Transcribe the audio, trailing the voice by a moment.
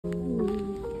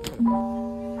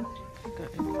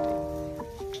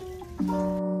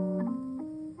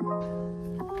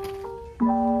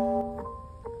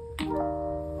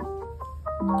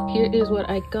is what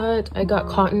I got. I got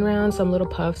cotton rounds, some little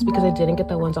puffs because I didn't get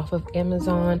the ones off of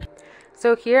Amazon.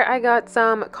 So here I got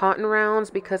some cotton rounds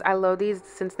because I love these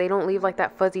since they don't leave like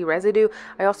that fuzzy residue.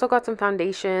 I also got some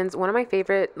foundations. One of my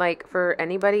favorite, like for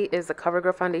anybody, is the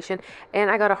CoverGirl foundation. And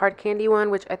I got a hard candy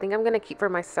one, which I think I'm going to keep for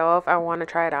myself. I want to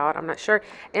try it out. I'm not sure.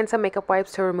 And some makeup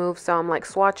wipes to remove some like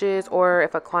swatches, or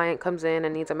if a client comes in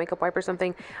and needs a makeup wipe or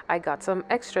something, I got some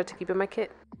extra to keep in my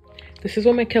kit. This is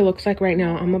what my kit looks like right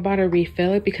now. I'm about to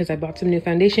refill it because I bought some new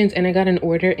foundations and I got an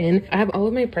order in. I have all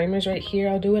of my primers right here.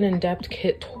 I'll do an in-depth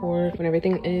kit tour when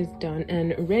everything is done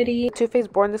and ready. Too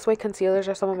Faced Born This Way concealers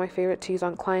are some of my favorite to use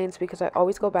on clients because I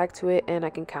always go back to it and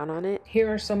I can count on it.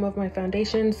 Here are some of my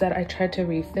foundations that I tried to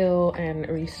refill and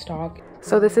restock.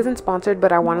 So this isn't sponsored,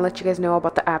 but I want to let you guys know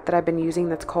about the app that I've been using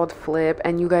that's called Flip.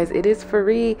 And you guys, it is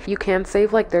free. You can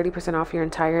save like 30% off your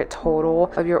entire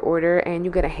total of your order, and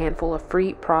you get a handful of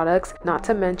free products. Not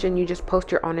to mention, you just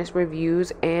post your honest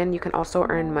reviews, and you can also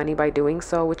earn money by doing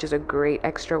so, which is a great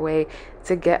extra way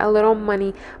to get a little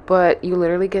money. But you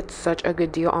literally get such a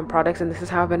good deal on products, and this is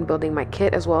how I've been building my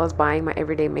kit as well as buying my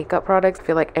everyday makeup products. I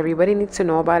feel like everybody needs to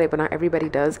know about it, but not everybody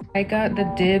does. I got the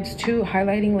Dibs 2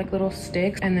 highlighting like little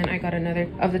sticks, and then I got another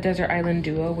of the Desert Island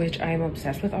Duo, which I am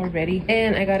obsessed with already.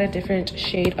 And I got a different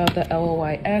shade of the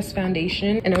LYS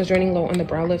Foundation, and I was running low on the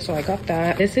brow lift, so I got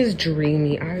that. This is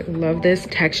dreamy. I love this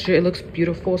texture. It looks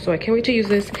beautiful, so I can't wait to use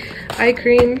this eye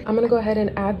cream. I'm gonna go ahead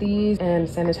and add these and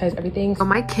sanitize everything. So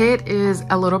my kit is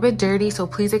a little bit dirty, so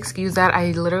please excuse that.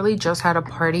 I literally just had a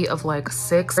party of like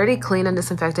 6. Already cleaned and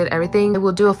disinfected everything. I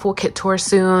will do a full kit tour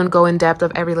soon, go in depth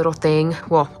of every little thing.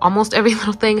 Well, almost every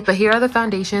little thing. But here are the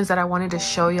foundations that I wanted to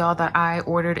show y'all that I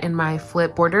ordered in my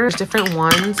Flip order. There's different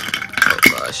ones. Oh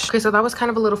gosh. Okay, so that was kind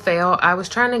of a little fail. I was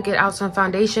trying to get out some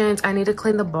foundations. I need to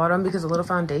clean the bottom because a little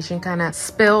foundation kind of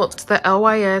spilled. It's the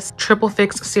LYS Triple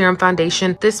Fix Serum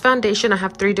Foundation. This foundation I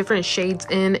have 3 different shades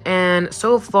in, and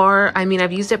so far, I mean,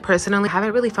 I've used it personally. I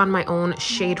haven't really found my own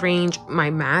shade range, my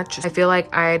match. I feel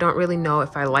like I don't really know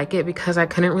if I like it because I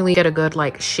couldn't really get a good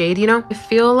like shade, you know? I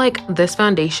feel like this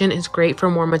foundation is great for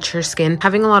more mature skin.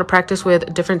 Having a lot of practice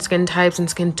with different skin types and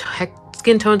skin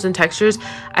tones and textures,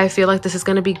 I feel like this is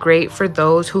going to be great for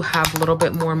those who have a little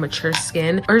bit more mature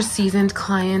skin or seasoned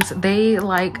clients. They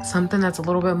like something that's a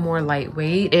little bit more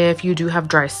lightweight. If you do have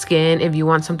dry skin, if you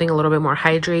want something a little bit more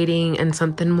hydrating and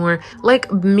something more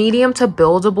like medium to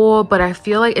buildable, but I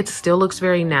feel like it still looks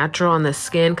very natural on the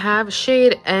skin. I have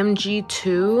shade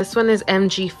MG2. This one is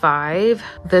MG5.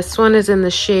 This one is in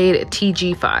the shade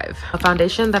TG5. A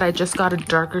foundation that I just got a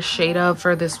darker shade of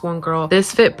for this one girl.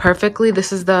 This fit perfectly.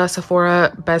 This is the Sephora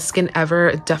Best Skin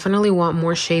Ever. Definitely want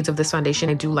more shades of this foundation.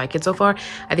 I do like it so far.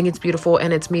 I think it's beautiful,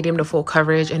 and it's medium to full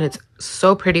coverage, and it's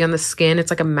so pretty on the skin. It's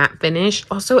like a matte finish.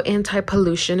 Also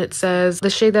anti-pollution, it says. The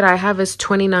shade that I have is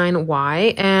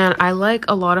 29Y, and I like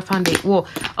a lot of foundation. Well,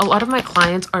 a lot of my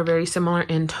clients are very similar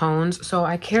in tones, so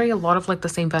I carry a lot of like the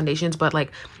same foundations, but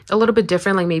like a little bit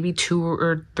different, like maybe 2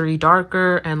 or 3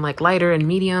 darker and like lighter and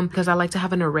medium, because I like to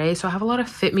have an array. So I have a lot of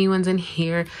fit me ones in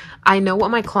here. I know what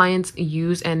my clients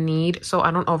use and need, so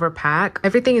I don't overpack.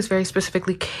 Everything is very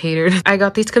specifically catered. I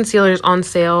got these concealers on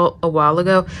sale a while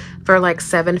ago for like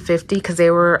 $7.50 because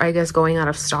they were, I guess, going out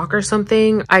of stock or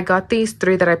something. I got these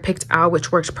 3 that I picked out,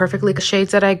 which works perfectly. The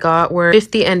shades that I got were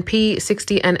 50 NP,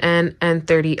 60 NN, and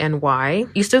 30 NY.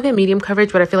 You still get medium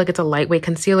coverage, but I feel like it's a lightweight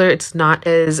concealer. It's not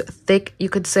as thick, you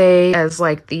could say, as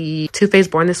like the Too Faced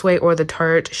Born This Way or the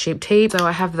Tarte Shape Tape. So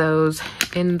I have those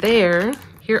in there.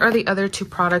 Here are the other 2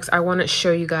 products I want to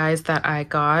show you guys that I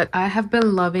got. I have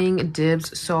been loving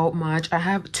Dibs so much. I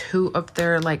have 2 of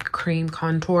their like cream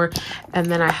contour, and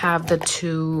then I have the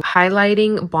 2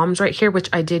 highlighting balms right here, which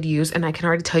I did use, and I can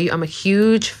already tell you I'm a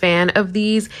huge fan of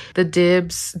these. The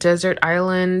Dibs Desert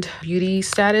Island Beauty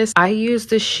Status. I use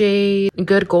the shade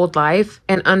Good Gold Life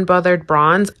and Unbothered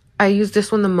Bronze. I used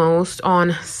this one the most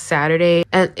on Saturday,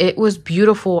 and it was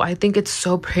beautiful. I think it's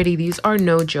so pretty. These are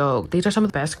no joke. These are some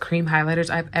of the best cream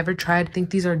highlighters I've ever tried. I think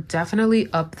these are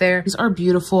definitely up there. These are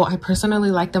beautiful. I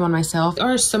personally like them on myself. They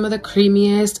are some of the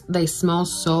creamiest. They smell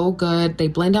so good. They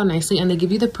blend out nicely, and they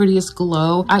give you the prettiest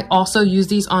glow. I also use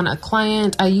these on a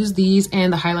client. I use these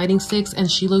and the highlighting sticks,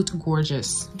 and she looked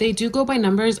gorgeous. They do go by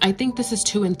numbers. I think this is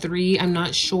 2 and 3. I'm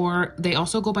not sure. They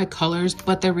also go by colors,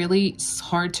 but they're really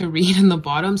hard to read in the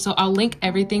bottom. So I'll link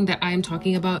everything that I'm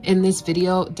talking about in this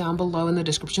video down below in the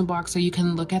description box so you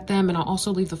can look at them, and I'll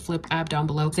also leave the Flip app down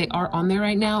below. They are on there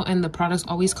right now, and the products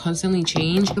always constantly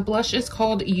change. The blush is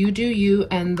called You Do You,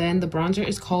 and then the bronzer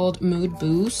is called Mood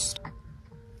Boost.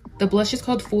 The blush is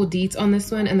called Full Deets on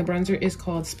this one, and the bronzer is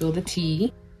called Spill the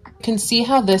Tea. You can see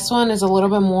how this one is a little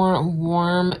bit more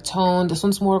warm tone. This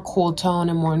one's more cool tone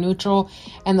and more neutral.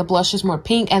 And the blush is more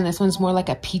pink. And this one's more like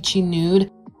a peachy nude.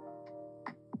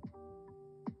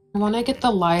 When I get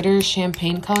the lighter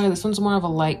champagne color, this one's more of a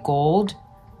light gold.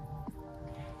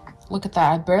 Look at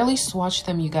that. I barely swatched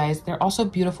them, you guys. They're also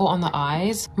beautiful on the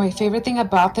eyes. My favorite thing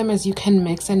about them is you can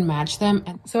mix and match them.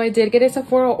 So I did get a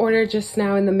Sephora order just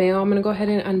now in the mail. I'm gonna go ahead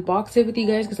and unbox it with you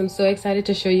guys because I'm so excited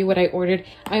to show you what I ordered.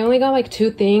 I only got like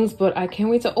 2 things, but I can't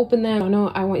wait to open them. I know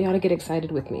I want y'all to get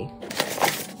excited with me.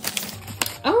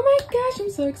 Oh my gosh, I'm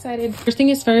so excited. First thing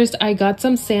is first, I got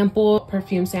some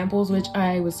perfume samples, which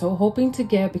I was so hoping to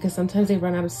get because sometimes they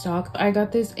run out of stock. I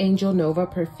got this Angel Nova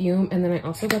perfume, and then I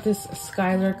also got this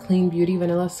Skylar Clean Beauty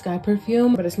Vanilla Sky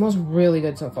perfume, but it smells really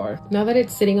good so far. Now that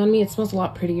it's sitting on me, it smells a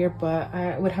lot prettier, but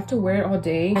I would have to wear it all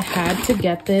day. I had to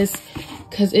get this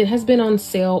because it has been on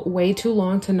sale way too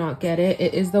long to not get it.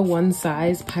 It is the One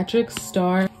Size Patrick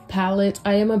Star palette.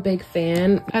 I am a big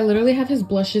fan. I literally have his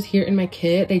blushes here in my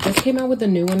kit. They just came out with a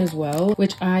new one as well,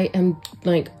 which I am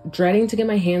like dreading to get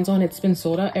my hands on. It's been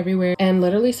sold out everywhere, and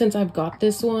literally since I've got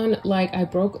this one, like I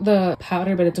broke the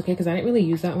powder, but it's okay because I didn't really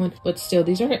use that one. But still,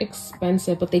 these are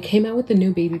expensive, but they came out with the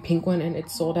new baby pink one and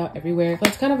it's sold out everywhere.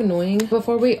 That's kind of annoying.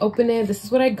 Before we open it, this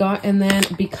is what I got. And then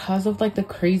because of like the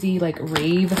crazy like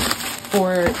rave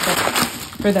for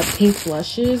the pink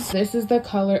blushes, this is the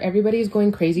color everybody's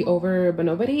going crazy over, but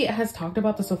nobody has talked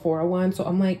about the Sephora one. So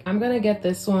I'm like, I'm gonna get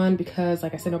this one because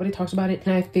like I said, nobody talks about it,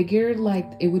 and I figured like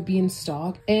it would be in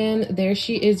stock. And there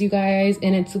she is, you guys,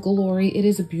 and it's glory. It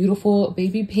is a beautiful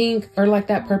baby pink, or like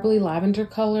that purpley lavender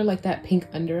color, like that pink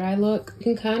under eye look. You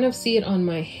can kind of see it on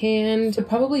my hand. I'd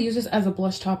probably use this as a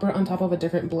blush topper on top of a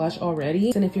different blush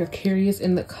already. And if you're curious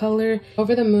in the color,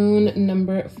 Over the Moon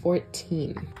number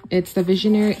 14. It's the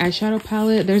Visionary eyeshadow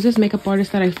palette. There's this makeup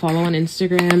artist that I follow on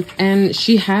Instagram, and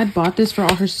she had bought this for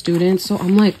all her students. So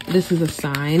I'm like, this is a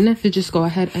sign to just go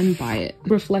ahead and buy it.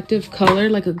 Reflective color,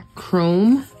 like a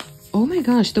chrome. Oh my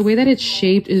gosh, the way that it's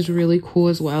shaped is really cool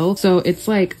as well. So it's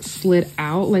like slid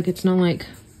out, like it's not like,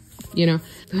 you know.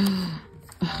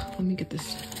 Let me get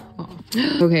this off.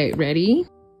 Okay, ready?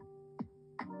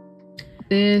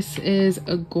 This is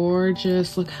a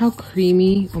gorgeous, look how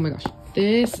creamy. Oh my gosh.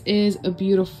 This is a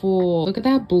beautiful, look at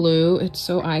that blue. It's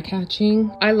so eye-catching.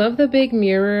 I love the big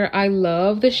mirror. I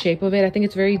love the shape of it. I think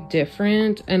it's very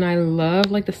different, and I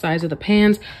love like the size of the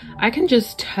pans. I can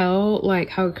just tell like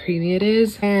how creamy it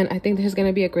is, and I think this is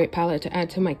gonna be a great palette to add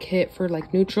to my kit for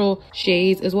like neutral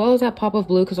shades, as well as that pop of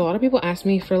blue, because a lot of people ask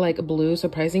me for like blue.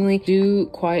 Surprisingly, do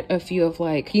quite a few of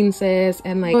like quinces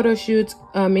and like photo shoots.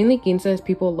 Mainly quinces.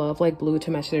 People love like blue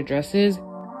to match their dresses.